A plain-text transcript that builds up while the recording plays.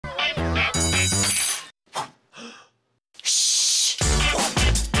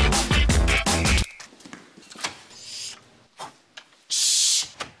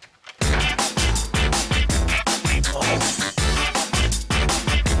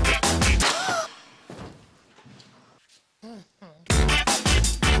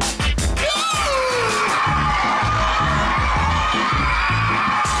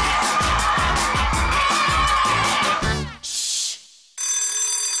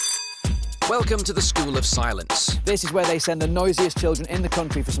Welcome to the School of Silence. This is where they send the noisiest children in the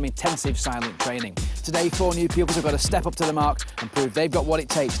country for some intensive silent training. Today, 4 new pupils have got to step up to the mark and prove they've got what it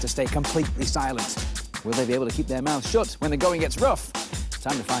takes to stay completely silent. Will they be able to keep their mouths shut when the going gets rough?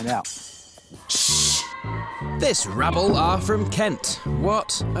 Time to find out. This rabble are from Kent.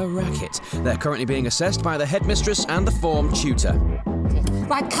 What a racket. They're currently being assessed by the headmistress and the form tutor.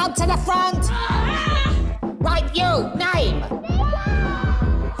 Right, come to the front! Right, you, name!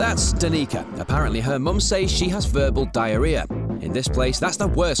 That's Danica. Apparently her mum says she has verbal diarrhoea. In this place, that's the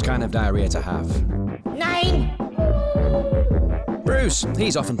worst kind of diarrhoea to have. Name! Bruce.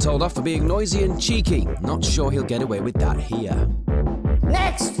 He's often told off for being noisy and cheeky. Not sure he'll get away with that here.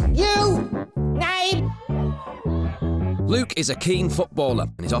 Next, you! Name! Luke is a keen footballer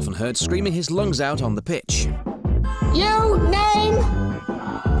and is often heard screaming his lungs out on the pitch. You, name!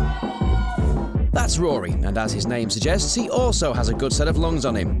 That's Rory, and as his name suggests, he also has a good set of lungs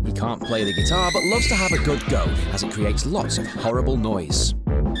on him. He can't play the guitar, but loves to have a good go, as it creates lots of horrible noise.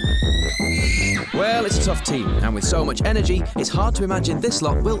 Well, it's a tough team, and with so much energy, it's hard to imagine this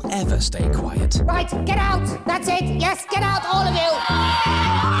lot will ever stay quiet. Right, get out! That's it! Yes, get out, all of you!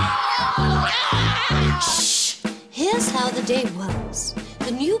 Shh! Here's how the day works.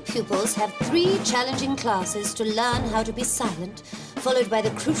 The new pupils have 3 challenging classes to learn how to be silent, followed by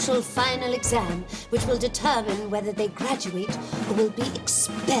the crucial final exam, which will determine whether they graduate or will be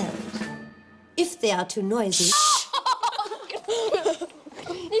expelled. If they are too noisy...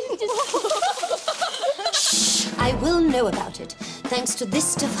 I will know about it, thanks to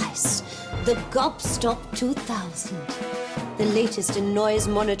this device, the Gobstop 2000, the latest in noise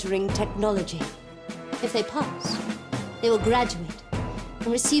monitoring technology. If they pass, they will graduate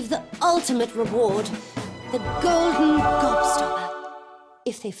and receive the ultimate reward, the golden gobstopper.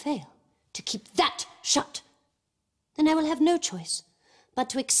 If they fail to keep that shut, then I will have no choice but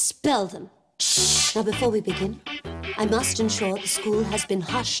to expel them. Now, before we begin, I must ensure the school has been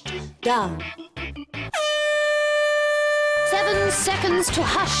hushed down. 7 seconds to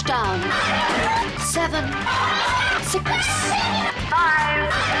hush down. 7, 6,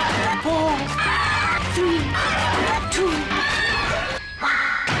 5, 4, 3, 2, 1.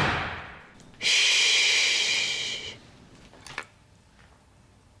 Shh.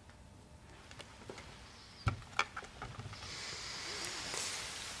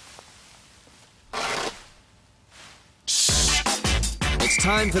 It's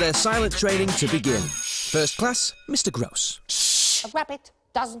time for their silent training to begin. First class, Mr. Gross. A rabbit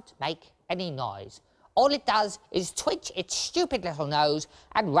doesn't make any noise. All it does is twitch its stupid little nose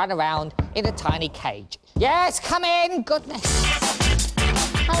and run around in a tiny cage. Yes, come in, goodness.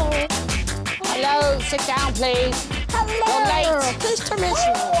 Hello. Hello, sit down, please. Hello. You're late. Mr.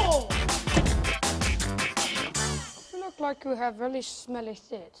 Mitchell. You look like you have really smelly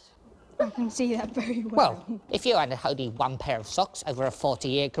tits. I can see that very well. Well, if you had only one pair of socks over a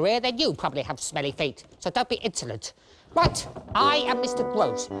 40-year career, then you probably have smelly feet, so don't be insolent. Right, I am Mr.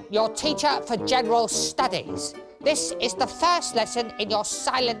 Gross, your teacher for general studies. This is the first lesson in your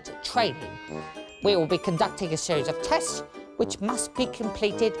silent training. We will be conducting a series of tests which must be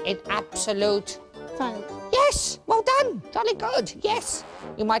completed in absolute... silence. Yes, well done, jolly good, yes.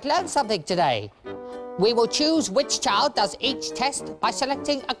 You might learn something today. We will choose which child does each test by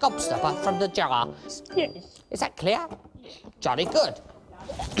selecting a gobstopper from the jar. Yes. Is that clear? Jolly good.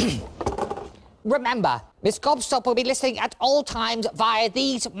 Remember, Miss Gobstop will be listening at all times via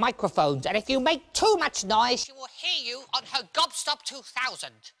these microphones, and if you make too much noise, she will hear you on her Gobstop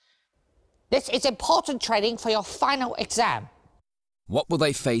 2000. This is important training for your final exam. What will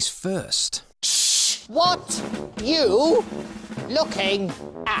they face first? What you looking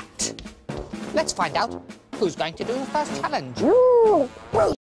at? Let's find out who's going to do the first challenge. Bruce.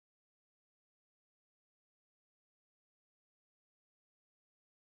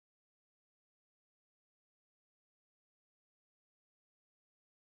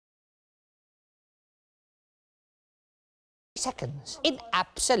 Seconds in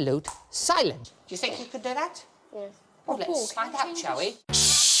absolute silence. Do you think you could do that? Yes. Well, let's find out, shall we?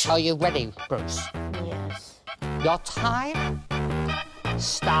 Are you ready, Bruce? Yes. Your time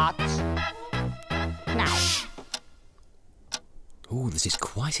starts now. Oh, this is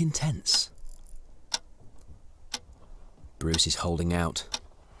quite intense. Bruce is holding out.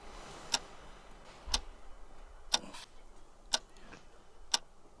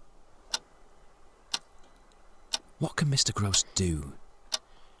 What can Mr. Gross do?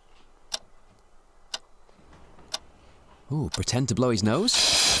 Ooh, pretend to blow his nose?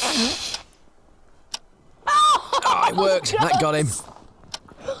 Oh, it worked. That got him.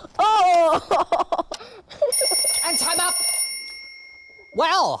 Oh! And time up.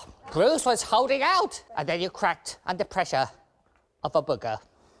 Well, Bruce was holding out, and then you cracked under pressure of a booger.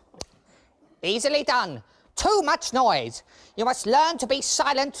 Easily done. Too much noise. You must learn to be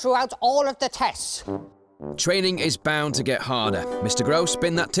silent throughout all of the tests. Training is bound to get harder. Mr. Gross,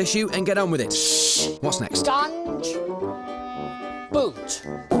 spin that tissue and get on with it. What's next? Sponge. Boot.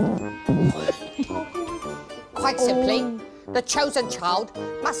 Quite simply, the chosen child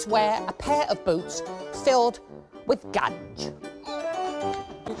must wear a pair of boots filled with gunge.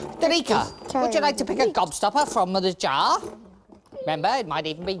 Danica, would you like to pick a gobstopper from the jar? Remember, it might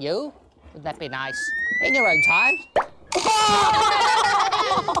even be you. Wouldn't that be nice? In your own time.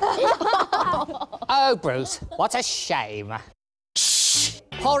 Oh, Bruce, what a shame.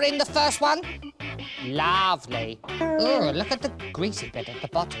 Pour in the first one. Lovely. Ugh, look at the greasy bit at the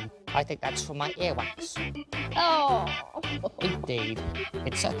bottom. I think that's from my earwax. Oh. Indeed.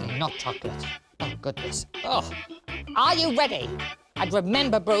 It's certainly not chocolate. Oh, goodness. Oh. Are you ready? And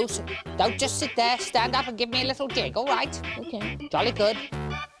remember, Bruce, don't just sit there. Stand up and give me a little jig, all right? Okay. Jolly good.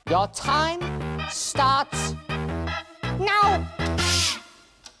 Your time starts now.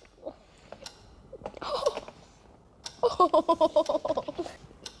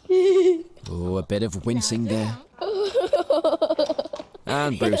 Oh, a bit of wincing there.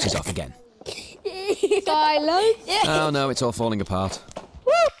 And Bruce is off again. Silence. Oh no, it's all falling apart.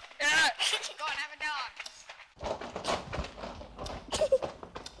 Go on, have a dance.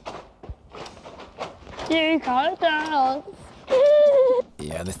 You can't dance.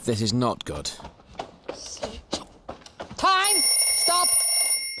 Yeah, this is not good. Time. Stop.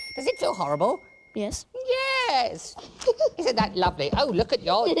 Does it feel horrible? Yes. Yes. Isn't that lovely? Oh, look at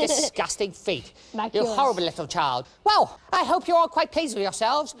your disgusting feet. Like You yours. horrible little child. Well, I hope you're all quite pleased with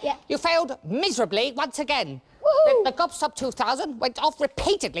yourselves. Yeah. You failed miserably once again. Woohoo! The Gobstop 2000 went off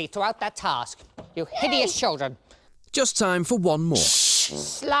repeatedly throughout that task. You hideous children. Just time for one more.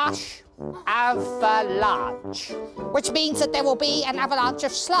 Slush avalanche. Which means that there will be an avalanche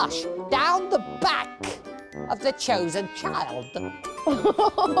of slush down the back of the chosen child.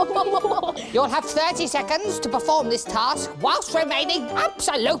 You'll have 30 seconds to perform this task whilst remaining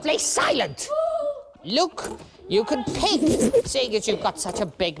absolutely silent. Luke, you can pick, seeing as you've got such a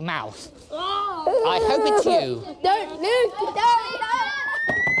big mouth. I hope it's you. Don't, Luke. Don't.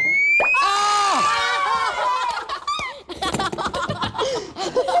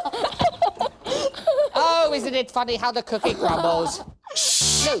 Oh, isn't it funny how the cookie crumbles?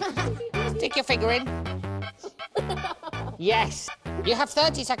 Luke, stick your finger in. Yes. You have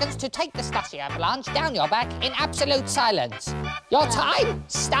 30 seconds to take the slushy avalanche down your back in absolute silence. Your time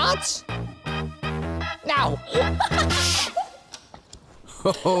starts now.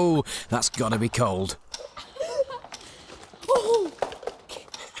 Oh, that's gotta be cold.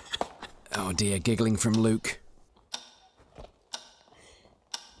 Oh dear, giggling from Luke.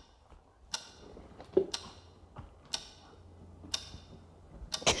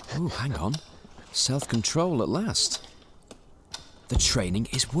 Oh, hang on. Self-control at last. The training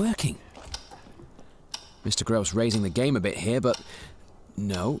is working. Mr. Gross raising the game a bit here, but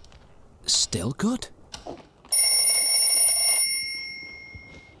no, still good.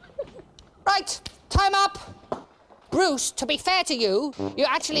 Right, time up. Bruce, to be fair to you, you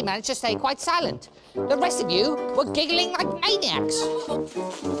actually managed to stay quite silent. The rest of you were giggling like maniacs.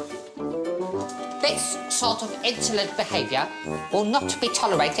 This sort of insolent behaviour will not be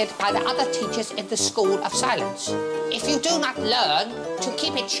tolerated by the other teachers in the School of Silence. If you do not learn to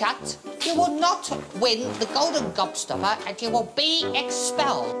keep it shut, you will not win the Golden Gobstopper and you will be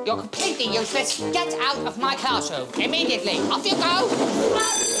expelled. You're completely useless. Get out of my classroom immediately. Off you go.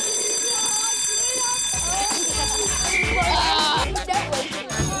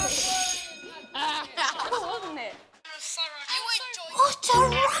 What a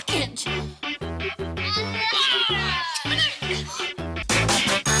rocket!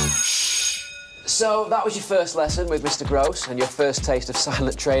 So that was your first lesson with Mr. Gross and your first taste of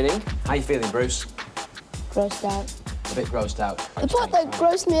silent training. How you feeling, Bruce? Grossed out. A bit grossed out. The part that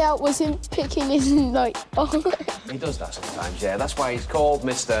grossed me out was him picking his, like, He does that sometimes, yeah. That's why he's called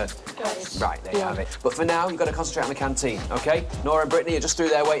Mr. Gross. Right, there you have it. But for now, you've got to concentrate on the canteen, OK? Nora and Brittany are just through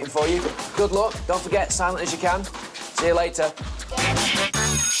there waiting for you. Good luck. Don't forget, silent as you can. See you later.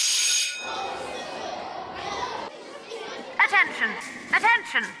 Attention!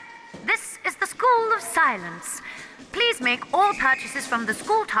 Attention! This is the School of Silence. Please make all purchases from the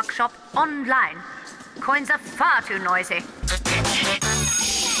school tuck shop online. Coins are far too noisy.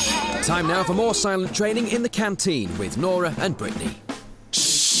 Time now for more silent training in the canteen with Nora and Brittany.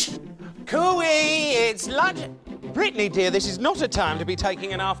 Cooey, it's lunch. Brittany, dear, this is not a time to be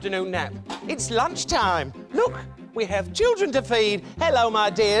taking an afternoon nap. It's lunchtime. Look, we have children to feed. Hello, my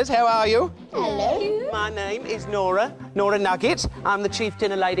dears, how are you? Hello. My name is Nora Nugget. I'm the chief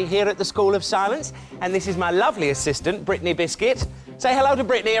dinner lady here at the School of Silence, and this is my lovely assistant, Brittany Biscuit. Say hello to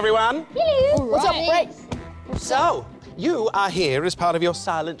Brittany, everyone. Hello. What's up, Britt? So, you are here as part of your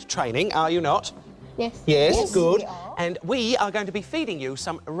silent training, are you not? Yes. Yes, good. And we are going to be feeding you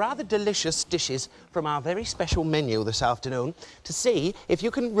some rather delicious dishes from our very special menu this afternoon to see if you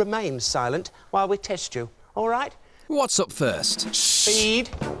can remain silent while we test you. All right? What's up first? Feed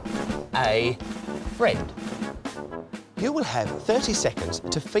a friend. You will have 30 seconds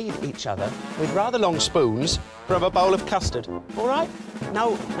to feed each other with rather long spoons from a bowl of custard. All right?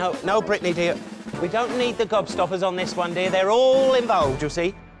 No, Brittany, dear. We don't need the gobstoppers on this one, dear. They're all involved, you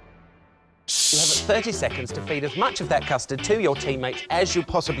see. You have 30 seconds to feed as much of that custard to your teammates as you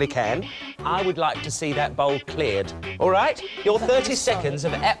possibly can. I would like to see that bowl cleared. All right? Your 30 seconds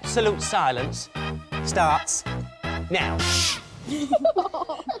of absolute silence starts now.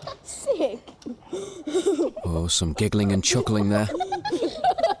 Sick. Oh, some giggling and chuckling there.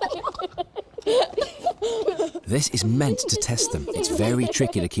 This is meant to test them. It's very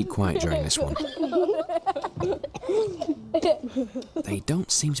tricky to keep quiet during this one. They don't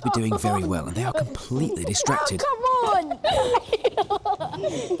seem to be doing very well, and they are completely distracted. Oh, come on.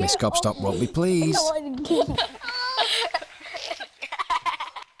 Miss Gobstop won't be pleased.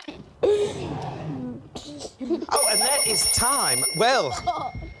 Oh, and that is time. Well,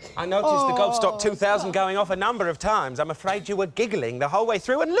 I noticed the Gobstop 2000 going off a number of times. I'm afraid you were giggling the whole way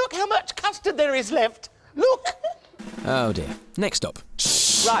through, and look how much custard there is left. Look! Oh, dear. Next up.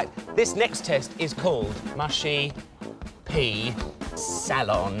 Right, this next test is called Mushy Pea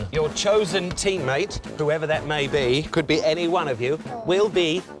Salon. Your chosen teammate, whoever that may be, could be any one of you, will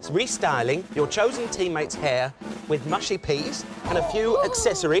be restyling your chosen teammate's hair with mushy peas and a few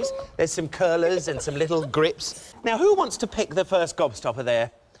accessories. There's some curlers and some little grips. Now, who wants to pick the first gobstopper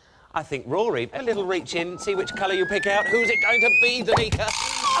there? I think Rory. A little reach in, see which colour you pick out. Who's it going to be, Danica?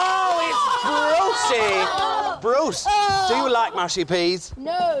 Oh, it's Brucey! Bruce, do you like mushy peas?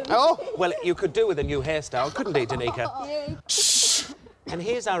 No. Oh, well, you could do with a new hairstyle, couldn't he, Danica? Shh. And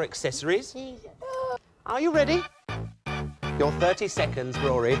here's our accessories. Are you ready? Your 30 seconds,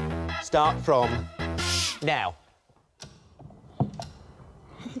 Rory, start from now.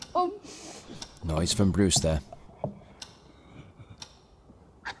 Noise from Bruce there.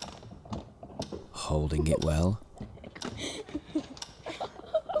 Holding it well.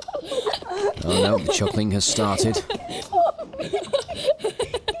 Oh no, the chuckling has started.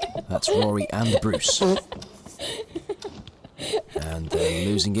 That's Rory and Bruce. And they're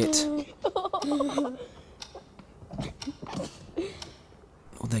losing it. Oh,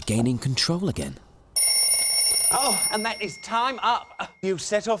 they're gaining control again. Oh, and that is time up. You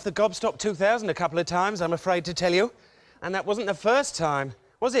set off the Gobstop 2000 a couple of times, I'm afraid to tell you. And that wasn't the first time,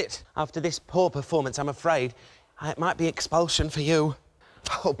 was it? After this poor performance, I'm afraid it might be expulsion for you.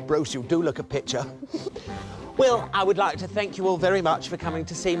 Oh, Bruce, you do look a picture. Well, I would like to thank you all very much for coming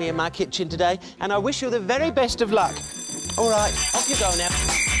to see me in my kitchen today, and I wish you the very best of luck. All right, off you go now.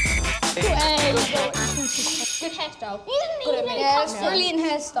 Good hairstyle. Yeah, it's brilliant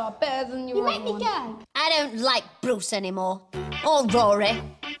hairstyle. Better than your other one. I don't like Bruce anymore. Or Rory.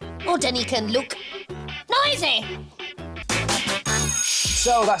 Or Danica and Luke. Noisy!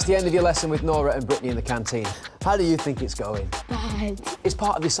 So that's the end of your lesson with Nora and Brittany in the canteen. How do you think it's going? Bad. It's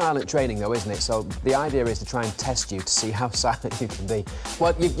part of your silent training, though, isn't it? So the idea is to try and test you to see how silent you can be.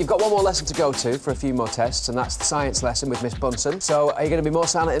 Well, you've got one more lesson to go to for a few more tests, and that's the science lesson with Miss Bunsen. So are you going to be more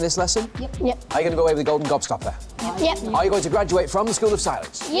silent in this lesson? Yep. Are you going to go away with the golden gobstopper? Yep. Are you going to graduate from the School of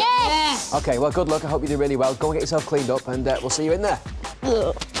Silence? Yes! OK, well, good luck. I hope you do really well. Go and get yourself cleaned up, and we'll see you in there.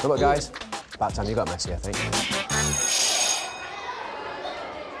 Good luck, guys. About time you got messy, I think.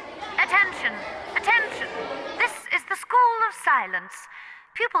 Attention! Attention! This is the School of Silence.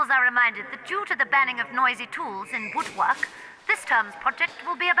 Pupils are reminded that due to the banning of noisy tools in woodwork, this term's project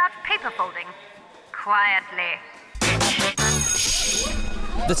will be about paper folding. Quietly.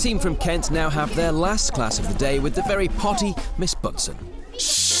 The team from Kent now have their last class of the day with the very potty Miss Bunsen.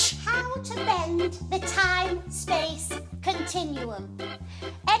 How to bend the time-space continuum.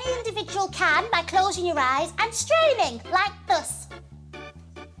 Any individual can by closing your eyes and straining, like this.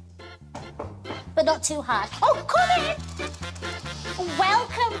 But not too hard. Oh, come in!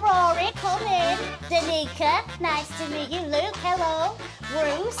 Welcome, Rory, come in. Danica, nice to meet you. Luke, hello.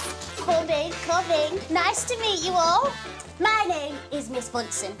 Bruce, come in, come in. Nice to meet you all. My name is Miss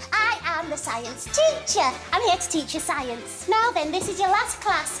Bunsen. I am the science teacher. I'm here to teach you science. Now then, this is your last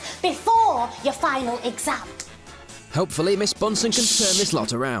class before your final exam. Hopefully Miss Bunsen can turn this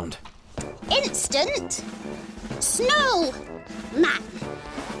lot around. Instant. snowman.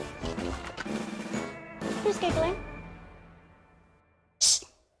 Who's giggling?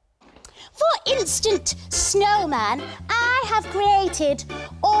 For instant snowman, I have created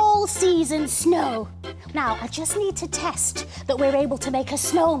all-season snow. Now, I just need to test that we're able to make a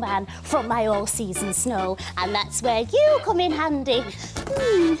snowman from my all-season snow, and that's where you come in handy.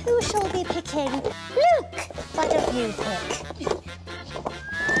 Who shall be picking? Luke, why don't you pick?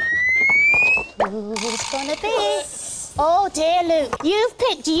 Who's gonna be? Oh dear, Luke, you've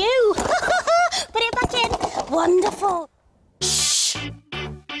picked you. Put it back in. Wonderful.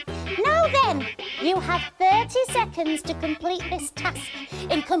 Now then, you have 30 seconds to complete this task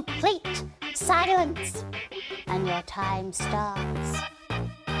in complete silence. And your time starts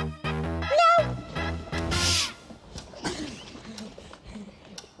now.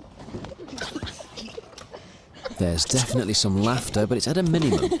 There's definitely some laughter, but it's at a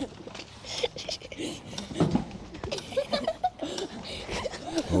minimum.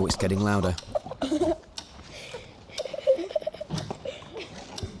 Oh, it's getting louder.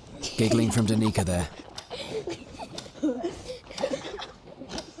 Giggling from Danica there.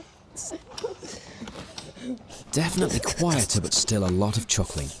 Definitely quieter, but still a lot of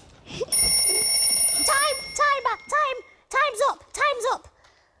chuckling. Time's up.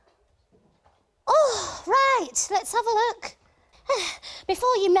 Oh, right, let's have a look.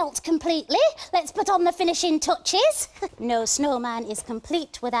 Before you melt completely, let's put on the finishing touches. No snowman is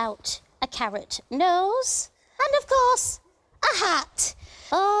complete without a carrot nose. And of course, a hat.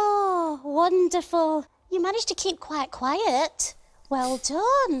 Oh, wonderful. You managed to keep quite quiet. Well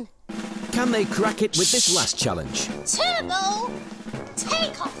done. Can they crack it with this last challenge? Turbo,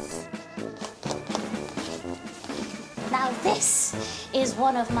 take off. Now this is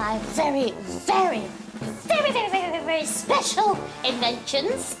one of my very special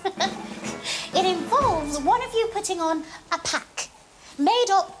inventions. It involves one of you putting on a pack made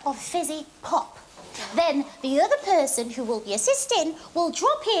up of fizzy pop. Then the other person who will be assisting will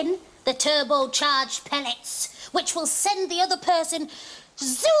drop in the turbocharged pellets, which will send the other person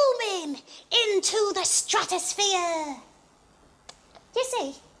zooming into the stratosphere. Do you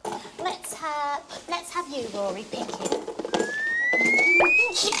see? Let's have you, Rory, pick it.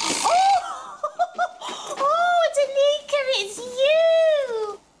 Oh, Danica, it's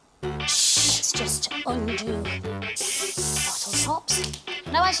you! Let's just undo bottle tops.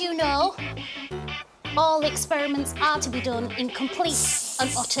 Now, as you know, all experiments are to be done in complete and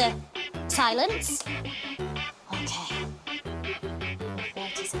utter silence. Okay.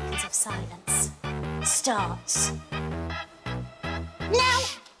 30 seconds of silence starts now.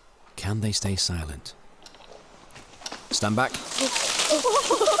 Can they stay silent? Stand back.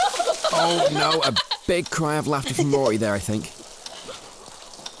 Oh no, a big cry of laughter from Rory there, I think.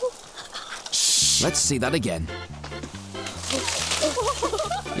 Let's see that again.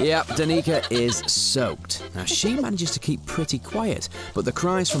 Yep, Danica is soaked. Now, she manages to keep pretty quiet, but the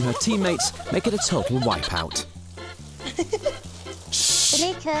cries from her teammates make it a total wipeout.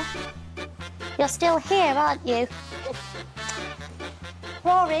 Danica, you're still here, aren't you?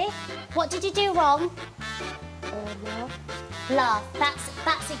 Rory, what did you do wrong? Laugh.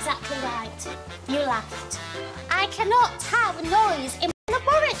 That's exactly right. You laughed. I cannot have noise in my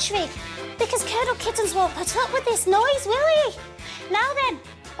laboratory because Colonel Kittens won't put up with this noise, will he? Now then,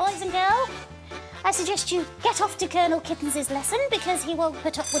 boys and girls, I suggest you get off to Colonel Kittens' lesson because he won't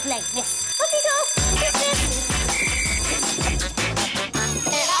put up with lateness. Off you go. Dismissed.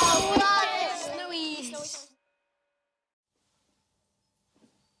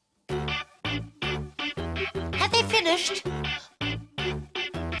 Have they finished?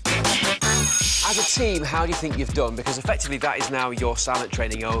 As a team, how do you think you've done? Because effectively that is now your silent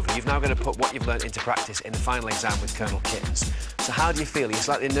training over. You've now got to put what you've learned into practice in the final exam with Colonel Kittens. So how do you feel? Are you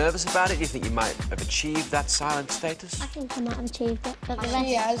slightly nervous about it? Do you think you might have achieved that silent status? I think I might have achieved it. But the rest...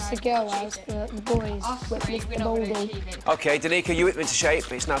 Yeah, as the girl was, the boys with Mr. Baldy. OK, Danica, you whipped into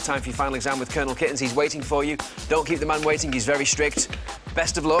shape. It's now time for your final exam with Colonel Kittens. He's waiting for you. Don't keep the man waiting. He's very strict.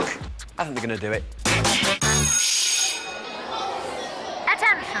 Best of luck. I think they're going to do it.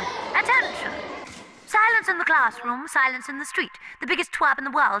 Attention! Attention! Silence in the classroom, silence in the street. The biggest twab in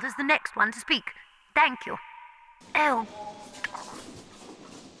the world is the next one to speak. Thank you. Oh.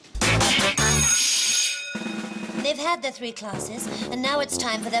 They've had their 3 classes, and now it's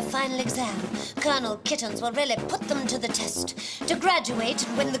time for their final exam. Colonel Kittens will really put them to the test. To graduate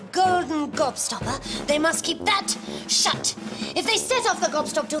and win the golden gobstopper, they must keep that shut. If they set off the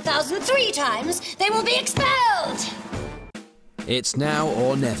gobstop 2000 3 times, they will be expelled! It's now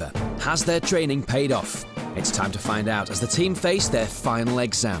or never. Has their training paid off? It's time to find out as the team face their final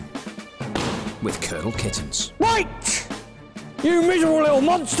exam. with Colonel Kittens. Wait! You miserable little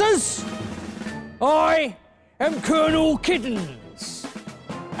monsters! I am Colonel Kittens,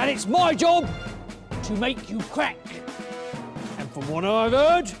 and it's my job to make you crack. And from what I've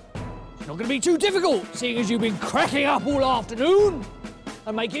heard, it's not going to be too difficult, seeing as you've been cracking up all afternoon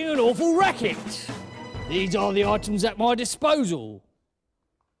and making an awful racket. These are the items at my disposal.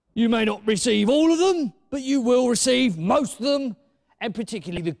 You may not receive all of them, but you will receive most of them, and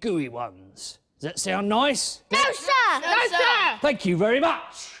particularly the gooey ones. Does that sound nice? No, sir! No, sir! Thank you very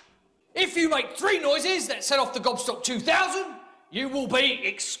much. If you make 3 noises that set off the Gobstop 2000, you will be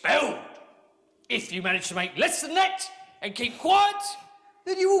expelled. If you manage to make less than that and keep quiet,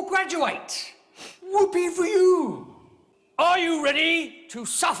 then you will graduate. Whoopee for you. Are you ready to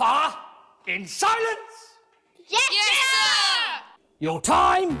suffer in silence? Yes, sir! Your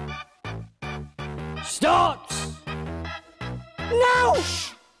time starts now!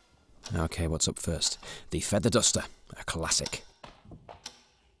 OK, what's up first? The Feather Duster, a classic.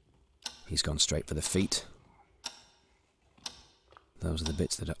 He's gone straight for the feet. Those are the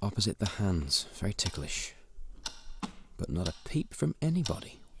bits that are opposite the hands. Very ticklish. But not a peep from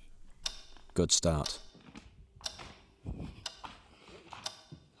anybody. Good start.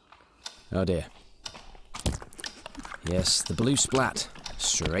 Oh dear. Yes, the blue splat.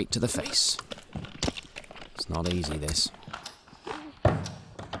 Straight to the face. It's not easy, this.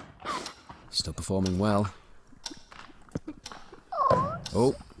 Still performing well.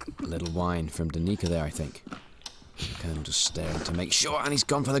 Oh, a little whine from Danica there, I think. Colonel just staring to make sure, and he's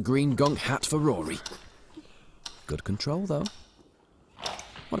gone for the green gunk hat for Rory. Good control, though.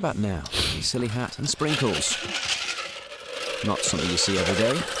 What about now? The silly hat and sprinkles. Not something you see every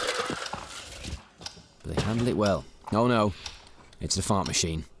day. But they handle it well. Oh no, it's the fart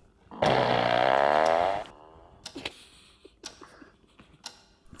machine.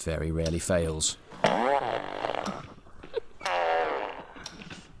 Very rarely fails.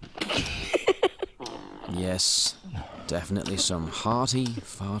 Yes, definitely some hearty,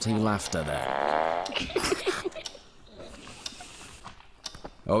 farty laughter there.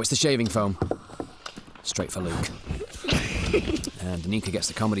 Oh, it's the shaving foam. Straight for Luke. And Danica gets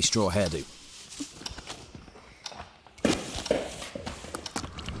the comedy straw hairdo.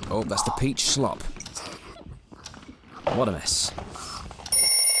 Oh, that's the peach slop. What a mess.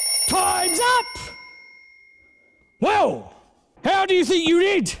 Time's up! Well, how do you think you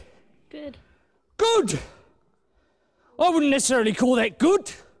did? Good. Good! I wouldn't necessarily call that good.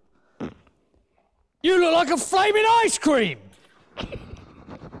 You look like a flaming ice cream!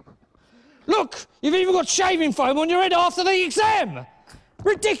 Look, you've even got shaving foam on your head after the exam!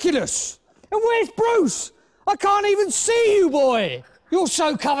 Ridiculous! And where's Bruce? I can't even see you, boy! You're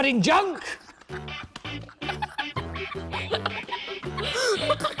so covered in junk!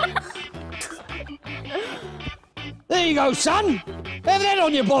 There you go, son! Have that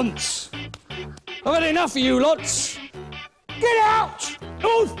on your bonds! I've had enough of you lots! Get out!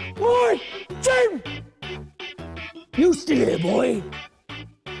 Of my gym! You still here, boy?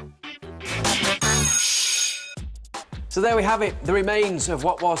 So there we have it, the remains of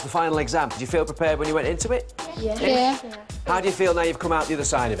what was the final exam. Did you feel prepared when you went into it? Yeah. How do you feel now you've come out the other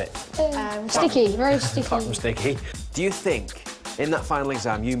side of it? Sticky, very sticky. Apart from sticky. Do you think in that final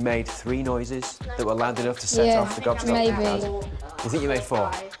exam you made 3 noises that were loud enough to set off the Gobstop? Maybe. You think you made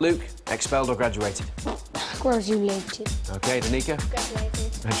 4? Luke, expelled or graduated? Graduated. OK, Danica?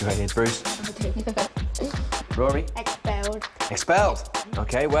 Graduated. Graduated. Bruce? Rory? Expelled. Expelled.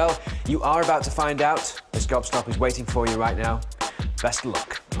 OK, well, you are about to find out. This Gobstop is waiting for you right now. Best of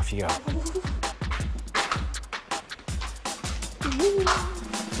luck. Off you go.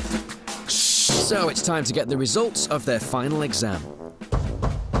 So it's time to get the results of their final exam.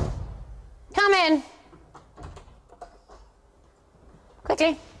 Come in.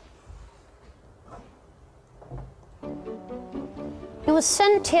 Quickly. You were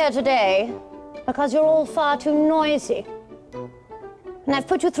sent here today because you're all far too noisy. And I've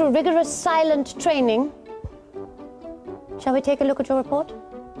put you through rigorous silent training. Shall we take a look at your report?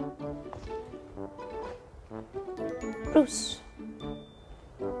 Bruce,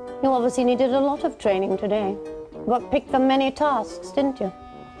 you obviously needed a lot of training today. You got picked for many tasks, didn't you?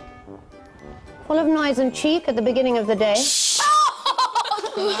 Full of noise and cheek at the beginning of the day.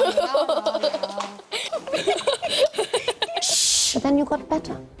 But then you got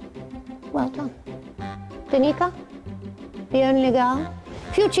better. Well done. Danica, the only girl.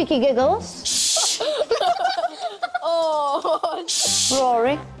 Few cheeky giggles. Oh.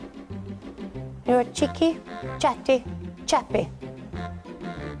 Rory, you're a cheeky, chatty chappy.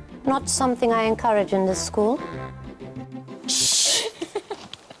 Not something I encourage in this school.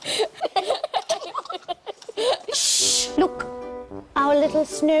 now a little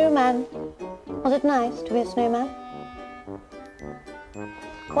snowman. Was it nice to be a snowman?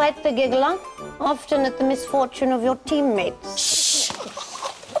 Quite the giggler, often at the misfortune of your teammates.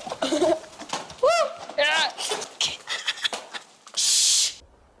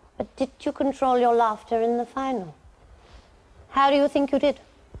 But did you control your laughter in the final? How do you think you did?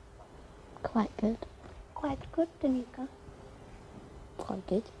 Quite good. Quite good, Danica. Quite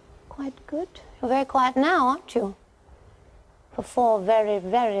good. Quite good. You're very quiet now, aren't you? For 4 very,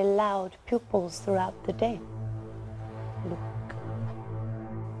 very loud pupils throughout the day. Look.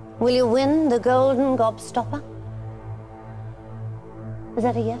 Will you win the golden gobstopper? Is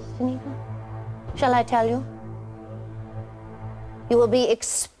that a yes, Danica? Shall I tell you? You will be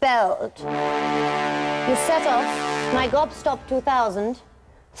expelled. You set off my Gobstop 2000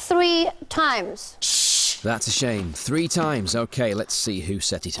 3 times. That's a shame. 3 times. OK, let's see who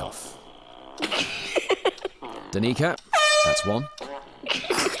set it off. Danica, that's 1.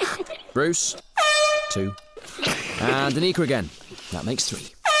 Bruce, 2. And Danica again. That makes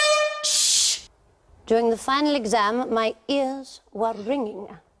 3. During the final exam, my ears were ringing.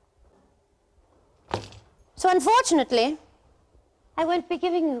 So unfortunately, I won't be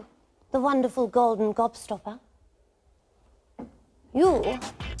giving you the wonderful golden gobstopper. You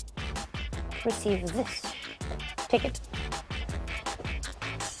receive this. Take it.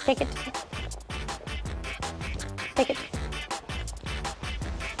 Take it. Take it.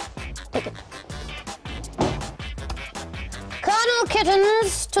 Take it. Colonel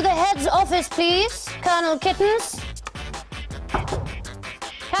Kittens, to the head's office, please. Colonel Kittens.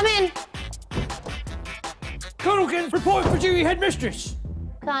 Come in. Colonel Kittens, report for duty, headmistress.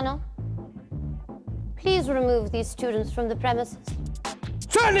 Colonel, please remove these students from the premises.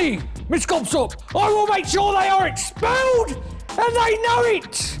 Certainly, Miss Gobstop. I will make sure they are expelled, and they know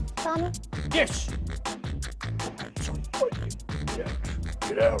it. Colonel? Yes.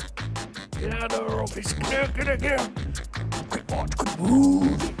 Get out. Get out of our office. Get out. Quick march, quick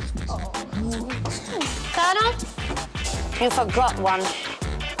move. Colonel, you forgot one.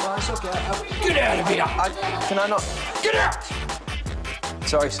 Oh, it's okay. Get out of here. Can I not? Get out.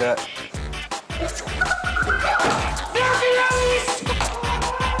 Sorry, sir.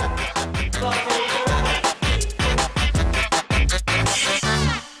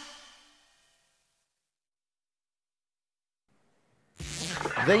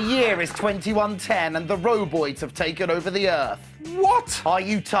 The year is 2110 and the roboids have taken over the Earth. What? Are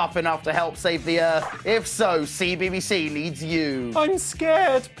you tough enough to help save the Earth? If so, CBBC needs you. I'm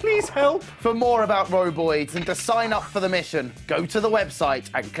scared. Please help. For more about roboids and to sign up for the mission, go to the website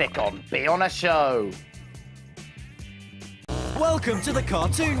and click on Be on a Show. Welcome to the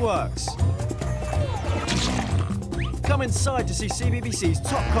Cartoon Works. Come inside to see CBBC's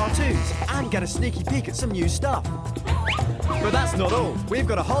top cartoons and get a sneaky peek at some new stuff. But that's not all. We've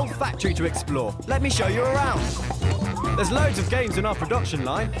got a whole factory to explore. Let me show you around. There's loads of games in our production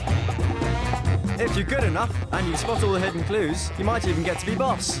line. If you're good enough and you spot all the hidden clues, you might even get to be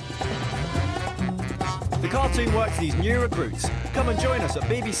boss. The Cartoon Works needs new recruits. Come and join us at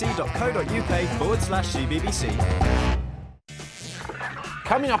bbc.co.uk/CBBC.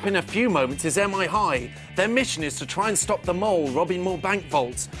 Coming up in a few moments is MI High. Their mission is to try and stop the mole robbing more bank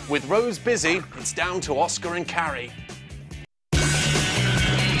vaults. With Rose busy, it's down to Oscar and Carrie.